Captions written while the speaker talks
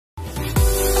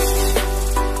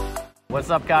What's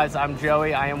up, guys? I'm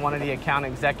Joey. I am one of the account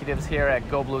executives here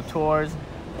at Go Blue Tours.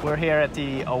 We're here at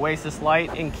the Oasis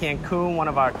Lite in Cancun, one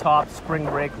of our top spring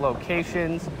break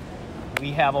locations.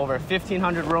 We have over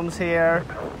 1,500 rooms here.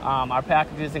 Our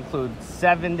packages include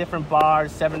 7 different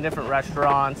bars, 7 different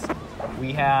restaurants.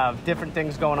 We have different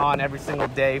things going on every single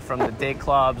day, from the day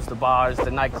clubs, the bars,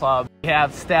 the nightclubs. We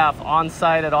have staff on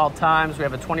site at all times. We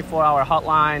have a 24-hour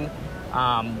hotline.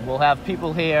 We'll have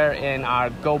people here in our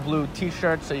Go Blue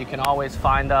t-shirts, so you can always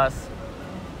find us.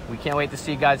 We can't wait to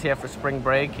see you guys here for spring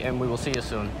break, and we will see you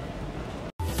soon.